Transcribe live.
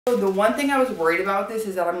So the one thing I was worried about this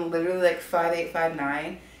is that I'm literally like 5'8",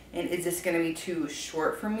 5'9", and is this going to be too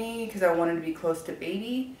short for me because I wanted to be close to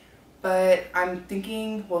baby? But I'm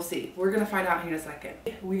thinking, we'll see. We're going to find out here in a second.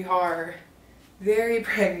 We are very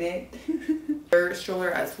pregnant. Stroller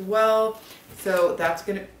as well. So that's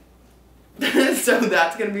going to be something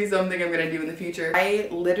I'm going to do in the future. I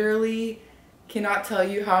literally cannot tell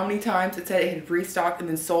you how many times it said it had restocked and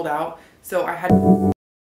then sold out. So I had...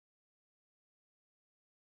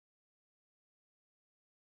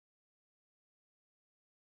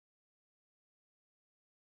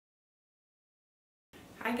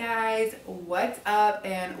 Hi guys, what's up,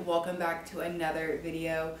 and welcome back to another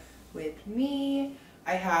video with me.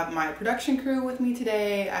 I have my production crew with me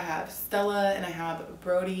today. I have Stella and I have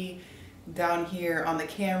Brody down here on the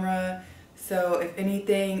camera. So if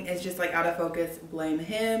anything is just like out of focus, blame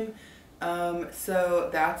him. So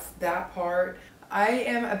that's that part. I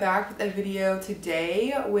am back with a video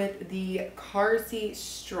today with the car seat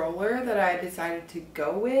stroller that I decided to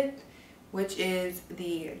go with, which is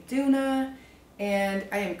the Doona. And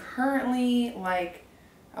I am currently like,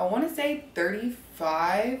 I want to say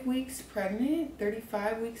 35 weeks pregnant.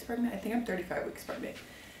 35 weeks pregnant? I think I'm 35 weeks pregnant.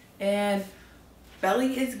 And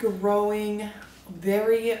belly is growing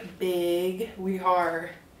very big. We are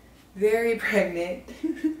very pregnant.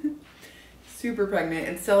 Super pregnant.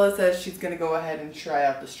 And Stella says she's going to go ahead and try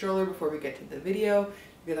out the stroller before we get to the video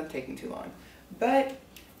because I'm taking too long. But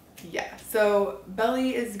yeah, so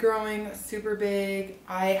belly is growing super big.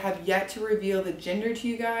 I have yet to reveal the gender to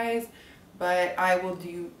you guys, but I will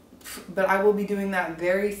be doing that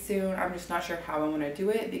very soon. I'm just not sure how I'm gonna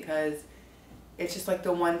do it because it's just like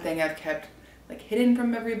the one thing I've kept like hidden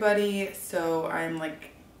from everybody. So I'm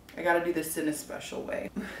like, I gotta do this in a special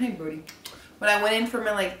way. Hey Brody. When I went in for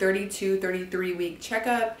my like 32, 33 week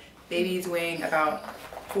checkup, baby's weighing about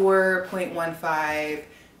 4.15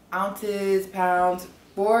 ounces, pounds,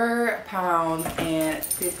 4 pounds and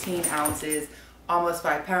 15 ounces, almost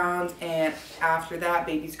 5 pounds. And after that,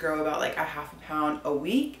 babies grow about like a half a pound a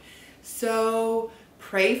week. So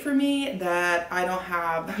pray for me that I don't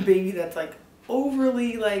have a baby that's like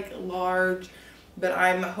overly like large, but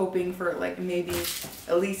I'm hoping for like maybe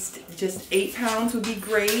at least just 8 pounds would be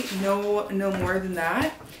great. No more than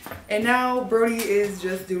that. And now Brody is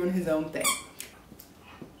just doing his own thing.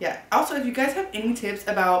 Yeah, also if you guys have any tips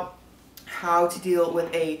about how to deal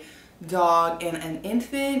with a dog and an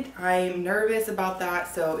infant, I'm nervous about that.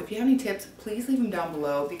 So if you have any tips, please leave them down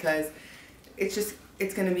below because it's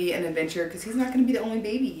going to be an adventure because he's not going to be the only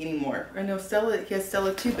baby anymore. I know he has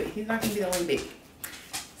Stella too, but he's not going to be the only baby.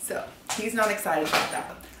 So he's not excited about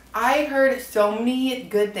that. I heard so many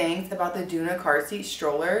good things about the Doona Car Seat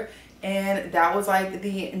Stroller, and that was like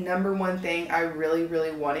the #1 thing I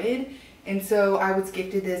really wanted. And so I was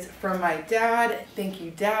gifted this from my dad. Thank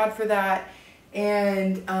you, Dad, for that.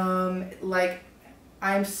 And like,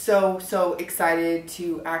 I'm so excited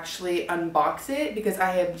to actually unbox it because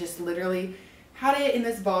I have just literally had it in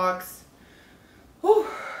this box. Whew,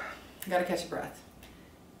 gotta catch a breath.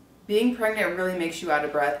 Being pregnant really makes you out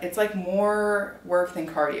of breath. It's like more work than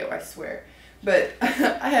cardio, I swear. But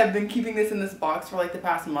I have been keeping this in this box for like the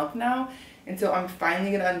past month now. And so I'm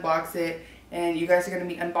finally gonna unbox it. And you guys are going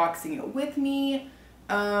to be unboxing it with me.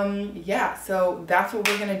 Yeah, so that's what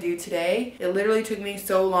we're going to do today. It literally took me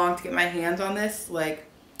so long to get my hands on this. Like,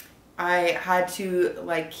 I had to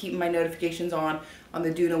like keep my notifications on the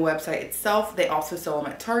Doona website itself. They also sell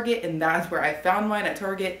them at Target, and that's where I found mine, at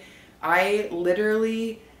Target. I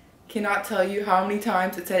literally cannot tell you how many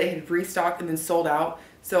times it said it had restocked and then sold out.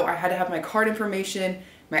 So I had to have my card information,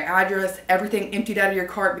 my address, everything emptied out of your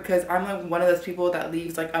cart because I'm like one of those people that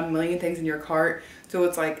leaves like a million things in your cart. So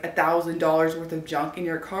it's like $1,000 worth of junk in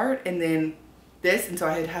your cart and then this. And so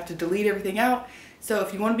I have to delete everything out. So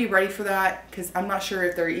if you want to be ready for that, because I'm not sure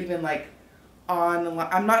if they're even like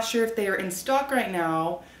I'm not sure if they are in stock right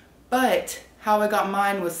now, but how I got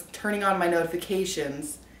mine was turning on my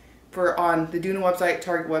notifications on the Doona website,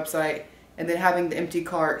 Target website, and then having the empty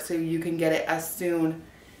cart so you can get it as soon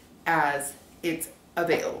as it's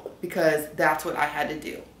available, because that's what I had to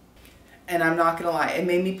do. And I'm not gonna lie, it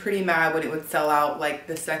made me pretty mad when it would sell out like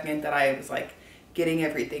the second that I was like getting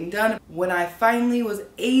everything done. When I finally was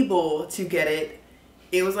able to get it,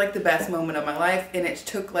 it was like the best moment of my life, and it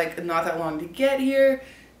took like not that long to get here.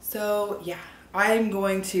 So yeah, I'm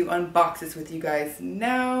going to unbox this with you guys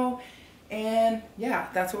now, and yeah,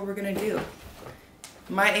 that's what we're gonna do.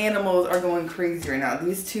 My animals are going crazy right now.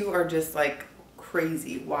 These two are just like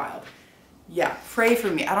crazy wild. Yeah, pray for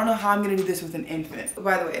me. I don't know how I'm gonna do this with an infant.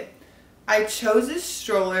 By the way, I chose this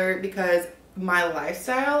stroller because my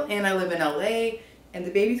lifestyle, and I live in LA, and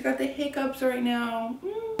the baby's got the hiccups right now.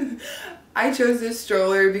 I chose this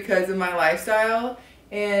stroller because of my lifestyle,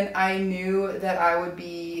 and I knew that I would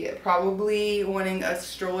be probably wanting a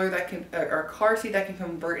stroller that can, or a car seat that can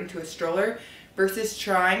convert into a stroller, versus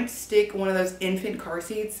trying to stick one of those infant car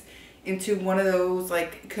seats into one of those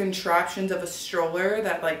like contraptions of a stroller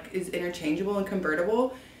that like is interchangeable and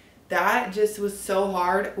convertible. That just was so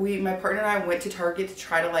hard. My partner and I went to Target to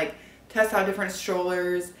try to like test out different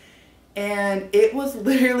strollers, and it was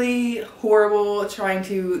literally horrible trying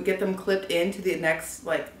to get them clipped into the next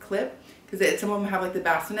like clip, because some of them have like the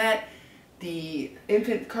bassinet, the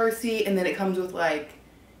infant car seat, and then it comes with like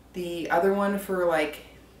the other one for like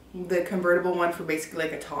the convertible one for basically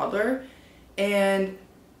like a toddler, and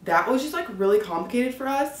that was just like really complicated for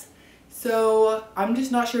us. So I'm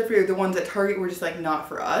just not sure if the ones at Target were just like not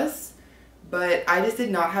for us, but I just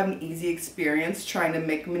did not have an easy experience trying to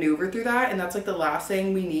maneuver through that, and that's like the last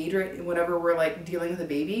thing we need right whenever we're like dealing with a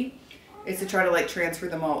baby, is to try to like transfer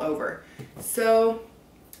them all over. So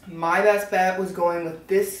my best bet was going with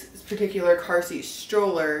this particular car seat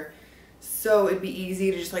stroller, so it'd be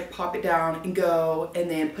easy to just like pop it down and go,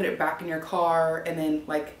 and then put it back in your car, and then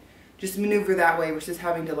like just maneuver that way versus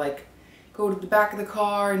having to like go to the back of the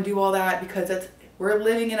car and do all that, because we're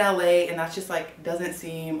living in LA, and that's just like doesn't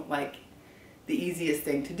seem like the easiest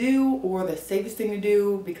thing to do or the safest thing to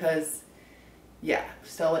do, because yeah,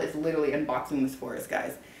 Stella is literally unboxing this for us,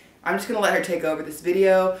 guys. I'm just gonna let her take over this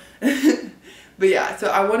video. But yeah, so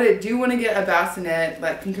I do want to get a bassinet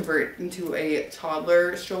that can convert into a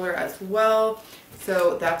toddler stroller as well.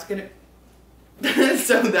 So that's gonna be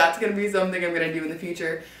something I'm gonna do in the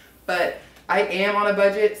future. But I am on a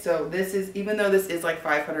budget, so this is, even though this is like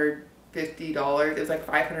 $550, it was like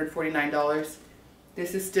 $549.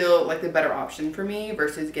 This is still like the better option for me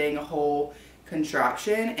versus getting a whole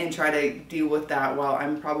contraption and try to deal with that while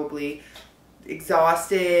I'm probably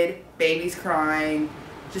exhausted, baby's crying.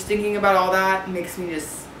 Just thinking about all that makes me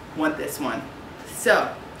just want this one.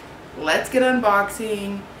 So let's get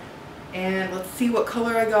unboxing and let's see what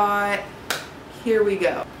color I got. Here we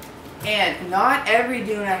go. And not every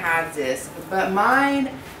Doona has this, but mine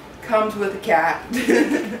comes with a cat.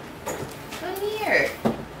 Come here.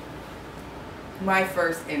 My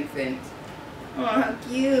first infant. Oh, how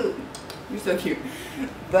cute. You're so cute.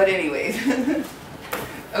 But anyways.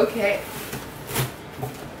 Okay.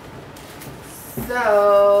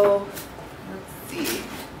 So, let's see.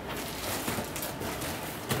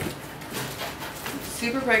 I'm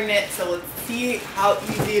super pregnant, so let's see how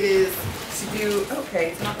easy it is to do.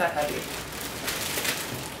 Okay, it's not that heavy.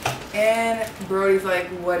 And Brody's like,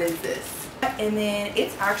 what is this? And then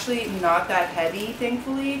it's actually not that heavy,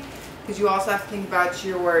 thankfully, because you also have to think about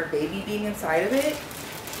your baby being inside of it.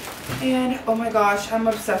 And oh my gosh, I'm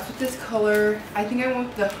obsessed with this color. I think I went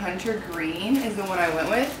with the Hunter Green is the one I went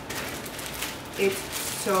with. It's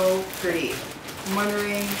so pretty. I'm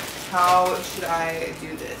wondering, how should I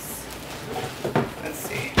do this? Let's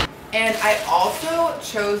see. And I also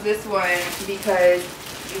chose this one because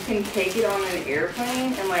you can take it on an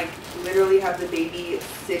airplane and like literally have the baby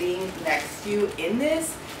sitting next to you in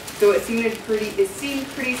this. So it seemed pretty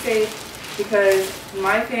safe, because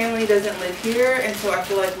my family doesn't live here, and so I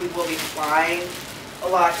feel like we will be flying a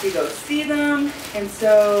lot to go see them. And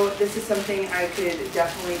so this is something I could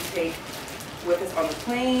definitely take with us on the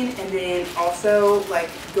plane, and then also like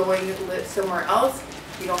going somewhere else,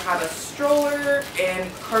 you don't have a stroller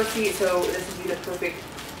and car seat, so this would be the perfect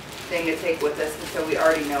thing to take with us, and so we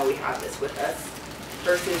already know we have this with us,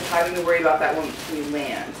 versus having to worry about that when we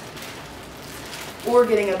land or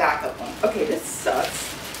getting a backup one. Okay, this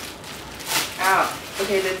sucks. Ow.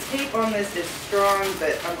 Okay, the tape on this is strong,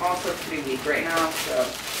 but I'm also pretty weak right now, so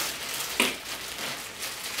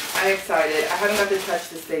I'm excited. I haven't got to touch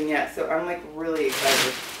this thing yet, so I'm like really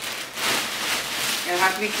excited. And I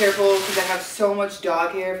have to be careful because I have so much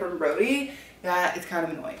dog hair from Brody that it's kind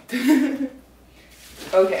of annoying.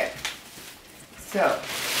 Okay, so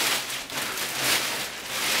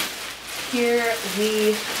here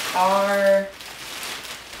we are,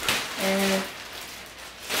 and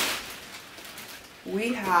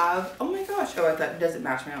we have, oh my gosh, oh I thought it doesn't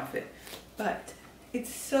match my outfit, but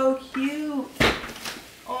it's so cute.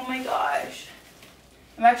 Oh my gosh.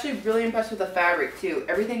 I'm actually really impressed with the fabric too.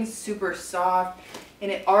 Everything's super soft,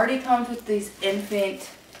 and it already comes with these infant,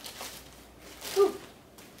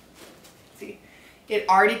 see, it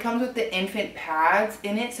already comes with the infant pads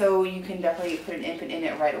in it, so you can definitely put an infant in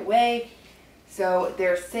it right away. So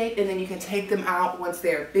they're safe, and then you can take them out once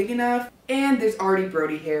they're big enough. And there's already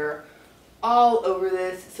Brody hair all over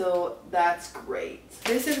this, so that's great.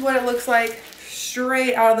 This is what it looks like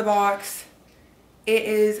straight out of the box. It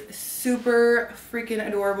is super freaking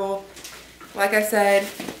adorable. Like I said,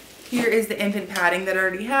 here is the infant padding that it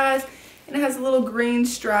already has, and it has little green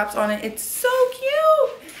straps on it. It's so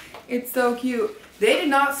cute. It's so cute. They did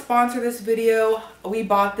not sponsor this video. We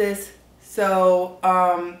bought this. So,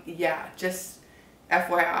 yeah, just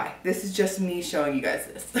FYI. This is just me showing you guys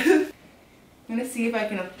this. I'm gonna see if I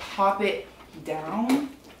can pop it down.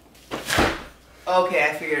 Okay,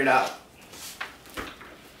 I figured it out.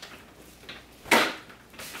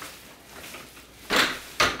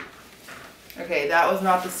 Okay, that was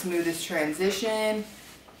not the smoothest transition.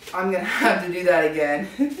 I'm gonna have to do that again.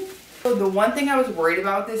 So the one thing I was worried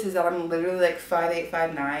about this is that I'm literally like 5'8",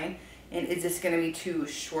 5'9", and is this gonna be too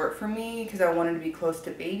short for me because I wanted to be close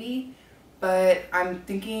to baby? But I'm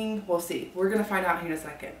thinking, we'll see. We're gonna find out here in a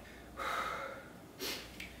second.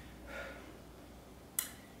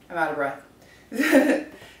 I'm out of breath.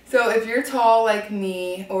 So if you're tall like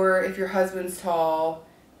me, or if your husband's tall,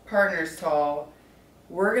 partner's tall,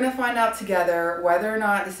 we're gonna find out together whether or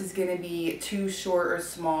not this is gonna be too short or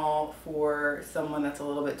small for someone that's a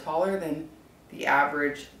little bit taller than the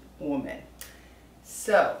average woman.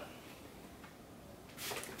 So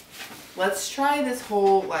let's try this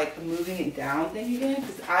whole like moving it down thing again,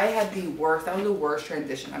 because I had the worst, that was the worst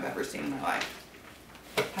transition I've ever seen in my life.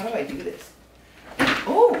 How do I do this?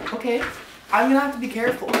 Oh, okay. I'm gonna have to be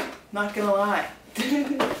careful, not gonna lie.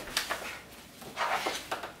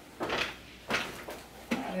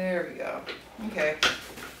 There we go. Okay.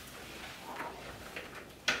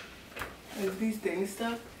 Is these things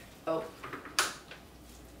stuck? Oh.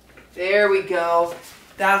 There we go.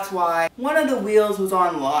 That's why. One of the wheels was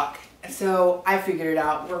on lock, so I figured it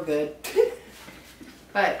out. We're good.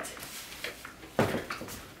 But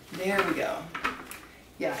there we go.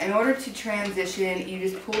 Yeah, in order to transition, you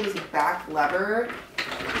just pull this back lever.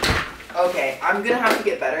 Okay, I'm gonna have to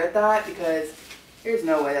get better at that because there's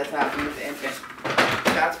no way that's happening with the infant.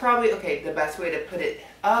 That's probably, okay, the best way to put it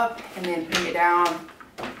up and then bring it down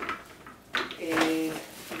is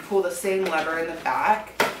you pull the same lever in the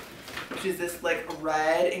back, which is this like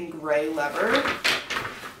red and gray lever.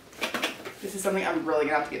 This is something I'm really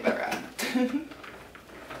gonna have to get better at.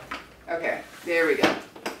 Okay, there we go.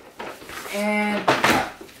 And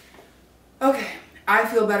okay, I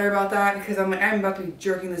feel better about that because I'm about to be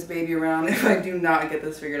jerking this baby around if I do not get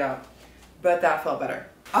this figured out. But that felt better.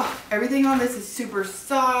 Oh, everything on this is super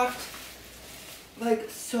soft. Like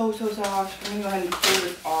so soft. I'm gonna go ahead and pull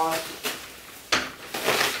this off.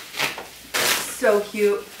 So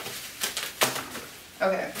cute.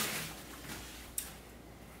 Okay.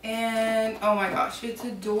 And oh my gosh, it's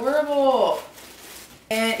adorable.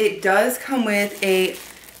 And it does come with a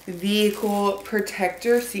vehicle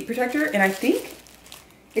protector, seat protector, and I think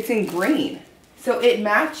it's in green. So it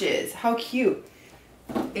matches. How cute.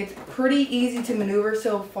 It's pretty easy to maneuver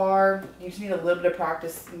so far. You just need a little bit of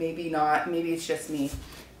practice. Maybe not. Maybe it's just me.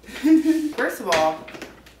 First of all,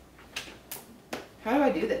 how do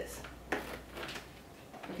I do this?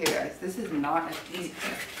 Okay guys, this is not as easy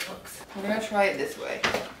as it looks. We're gonna try it this way.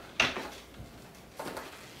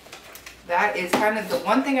 That is kind of the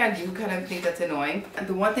one thing I do kind of think that's annoying. And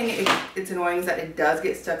the one thing it's annoying is that it does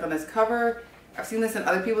get stuck on this cover. I've seen this in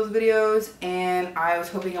other people's videos and I was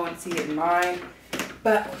hoping I wouldn't see it in mine.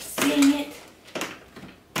 But we're seeing it.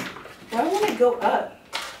 Why won't it go up?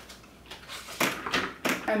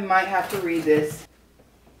 I might have to read this.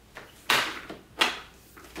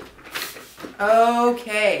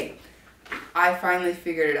 Okay. I finally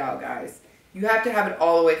figured it out, guys. You have to have it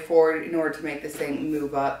all the way forward in order to make this thing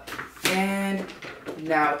move up. And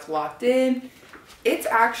now it's locked in. It's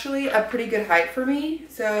actually a pretty good height for me,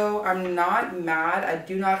 so I'm not mad. I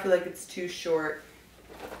do not feel like it's too short.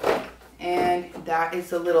 And that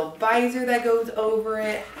is the little visor that goes over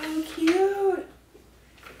it. How cute.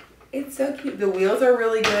 It's so cute. The wheels are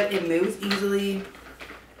really good. It moves easily.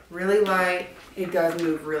 Really light. It does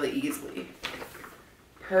move really easily.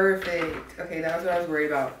 Perfect. Okay, that was what I was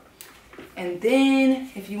worried about. And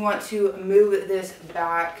then if you want to move this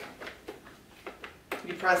back,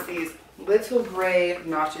 you press these little gray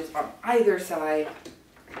notches on either side.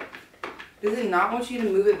 Does it not want you to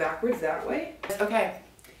move it backwards that way? Okay.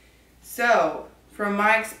 So, from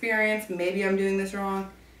my experience, maybe I'm doing this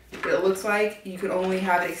wrong, but it looks like you can only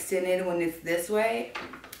have it extended when it's this way.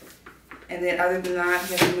 And then other than that,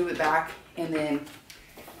 you have to move it back and then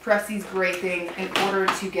press these gray things in order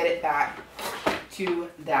to get it back to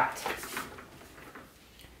that.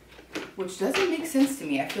 Which doesn't make sense to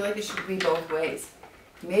me. I feel like it should be both ways.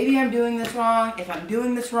 Maybe I'm doing this wrong. If I'm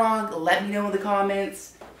doing this wrong, let me know in the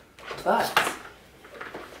comments. But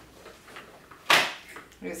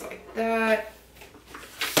just like that.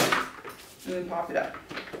 and then pop it up.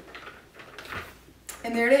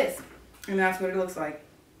 And there it is. And that's what it looks like.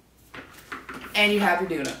 And you have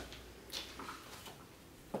your Doona.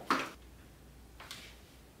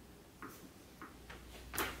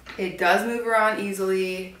 It does move around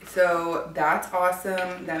easily, so that's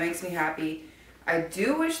awesome. That makes me happy. I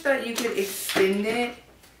do wish that you could extend it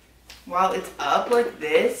while it's up like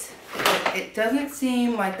this. It doesn't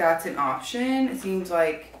seem like that's an option. It seems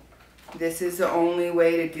like this is the only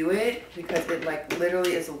way to do it because it like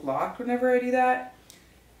literally is locked whenever I do that.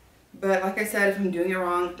 But like I said, if I'm doing it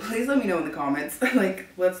wrong, please let me know in the comments. Like,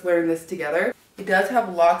 let's learn this together. It does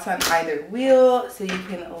have locks on either wheel, so you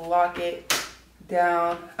can lock it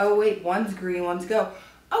down. Oh wait, one's green, one's go.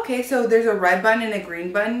 Okay, so there's a red button and a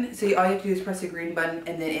green button. So all you have to do is press the green button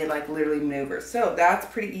and then it like literally maneuvers. So that's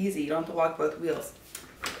pretty easy. You don't have to lock both wheels.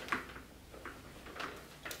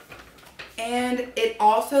 And it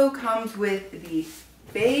also comes with the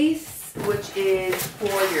base, which is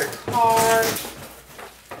for your car.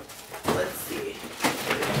 Let's see.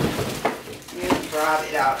 You grab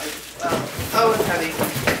it out as well. Oh, it's heavy.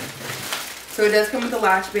 So it does come with a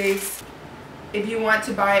latch base. If you want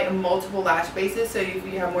to buy multiple latch bases, so if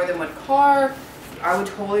you have more than one car, I would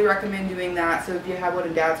totally recommend doing that. So if you have one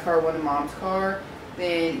in dad's car, one in mom's car,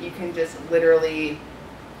 then you can just literally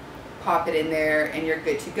pop it in there and you're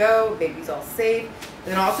good to go. Baby's all safe.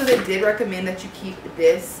 Then also they did recommend that you keep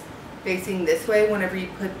this facing this way whenever you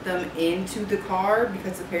put them into the car,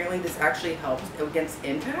 because apparently this actually helps against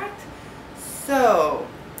impact. So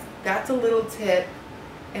that's a little tip.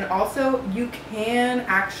 And also you can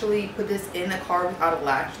actually put this in the car without a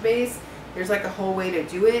latch base. There's like a whole way to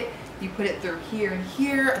do it. You put it through here and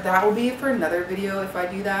here. That will be it for another video if I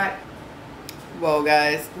do that. Whoa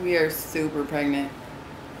guys, we are super pregnant.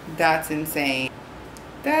 That's insane.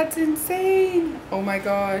 That's insane. Oh my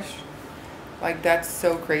gosh. Like, that's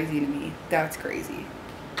so crazy to me. That's crazy.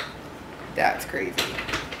 That's crazy.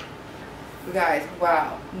 You guys,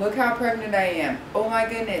 wow. Look how pregnant I am. Oh my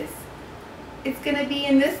goodness. It's gonna be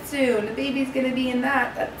in this soon. The baby's gonna be in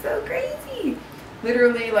that. That's so crazy.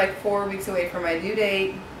 Literally like 4 weeks away from my due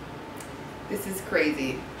date. This is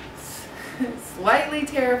crazy. Slightly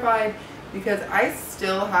terrified because I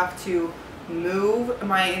still have to move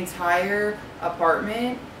my entire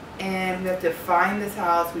apartment and we have to find this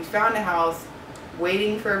house. We found a house,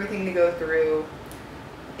 waiting for everything to go through,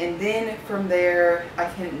 and then from there I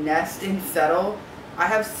can nest and settle. I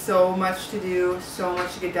have so much to do, so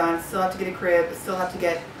much to get done. Still have to get a crib, still have to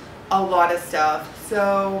get a lot of stuff.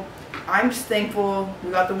 So I'm just thankful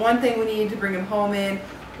we got the one thing we need to bring him home in,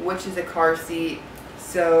 which is a car seat.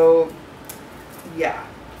 So yeah,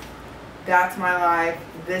 that's my life.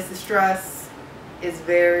 This stress is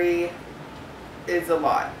a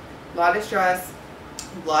lot of stress,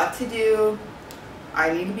 a lot to do.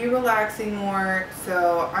 I need to be relaxing more,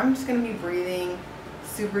 so I'm just gonna be breathing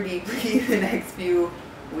super deeply the next few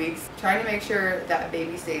weeks, trying to make sure that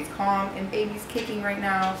baby stays calm. And baby's kicking right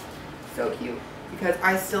now, so cute, because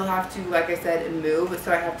I still have to, like I said, move.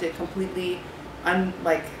 So I have to completely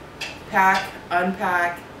pack,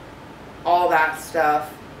 unpack, all that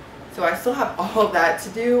stuff. So I still have all of that to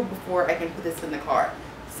do before I can put this in the car.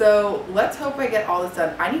 So let's hope I get all this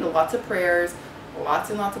done. I need lots of prayers, lots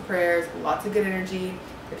and lots of prayers, lots of good energy.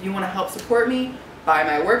 If you want to help support me, buy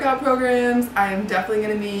my workout programs. I am definitely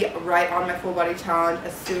going to be right on my full body challenge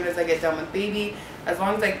as soon as I get done with baby. As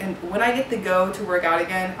long as when I get the go to work out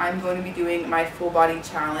again, I'm going to be doing my full body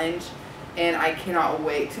challenge, and I cannot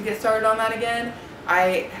wait to get started on that again.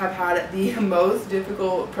 I have had the most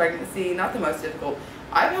difficult pregnancy, not the most difficult,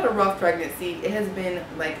 I've had a rough pregnancy. It has been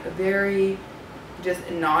like very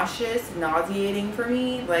just nauseating for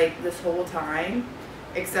me like this whole time,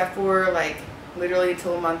 except for like literally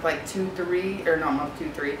until month like 2-3, or not month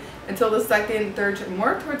 2-3, until the second, third,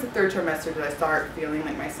 more towards the third trimester did I start feeling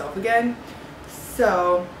like myself again.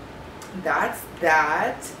 So that's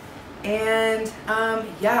that. And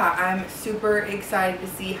yeah, I'm super excited to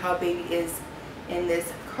see how baby is in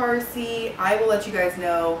this car seat. I will let you guys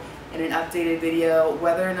know in an updated video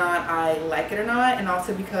whether or not I like it or not, and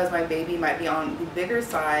also because my baby might be on the bigger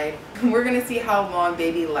side. We're gonna see how long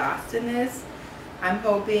baby lasts in this. I'm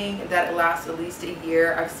hoping that it lasts at least a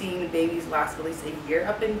year. I've seen babies last at least a year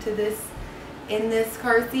up into this, in this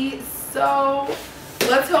car seat. So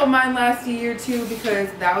let's hope mine lasts a year too, because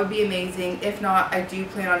that would be amazing. If not, I do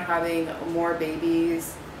plan on having more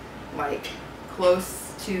babies like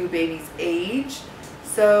close to baby's age.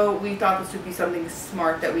 So we thought this would be something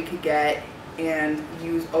smart that we could get and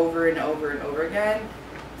use over and over and over again.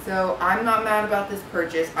 So I'm not mad about this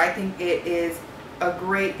purchase. I think it is a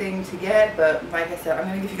great thing to get, but like I said, I'm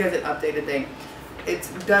going to give you guys an updated thing. it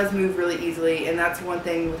does move really easily, and that's one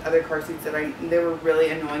thing with other car seats that they were really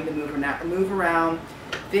annoying to move around,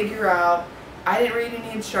 figure out. I didn't read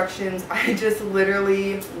any instructions. I just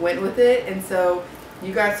literally went with it, and so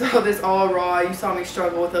you guys saw this all raw. You saw me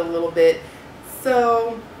struggle with it a little bit.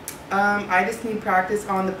 So I just need practice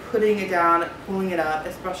on the putting it down, pulling it up,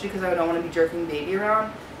 especially because I don't want to be jerking baby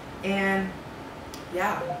around. And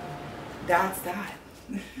yeah, that's that.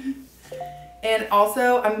 And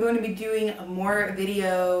also, I'm going to be doing more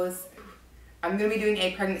videos. I'm going to be doing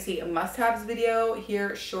a pregnancy must-haves video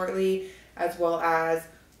here shortly, as well as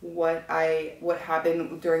what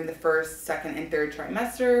happened during the first, second, and third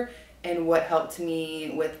trimester, and what helped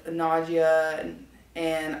me with nausea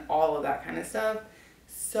and all of that kind of stuff.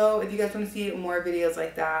 So if you guys want to see more videos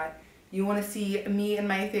like that, you want to see me and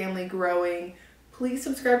my family growing, please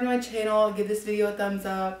subscribe to my channel, give this video a thumbs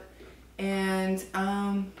up. And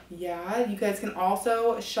yeah, you guys can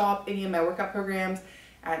also shop any of my workout programs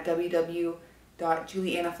at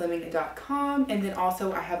www.juliannafleming.com. And then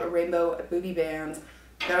also I have a rainbow booty bands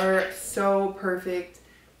that are so perfect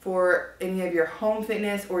for any of your home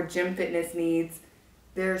fitness or gym fitness needs.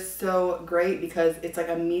 They're so great because it's like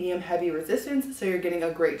a medium heavy resistance, so you're getting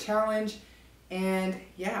a great challenge. And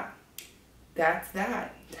yeah, that's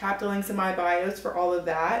that. Tap the links in my bios for all of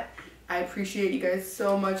that. I appreciate you guys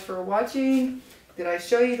so much for watching. Did I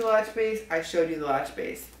show you the latch base? I showed you the latch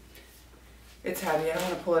base. It's heavy. I don't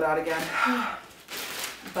want to pull it out again.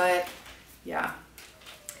 But yeah,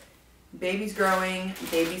 baby's growing,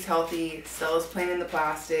 baby's healthy, Stella's playing in the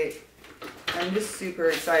plastic. I'm just super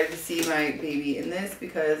excited to see my baby in this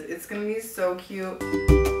because it's going to be so cute.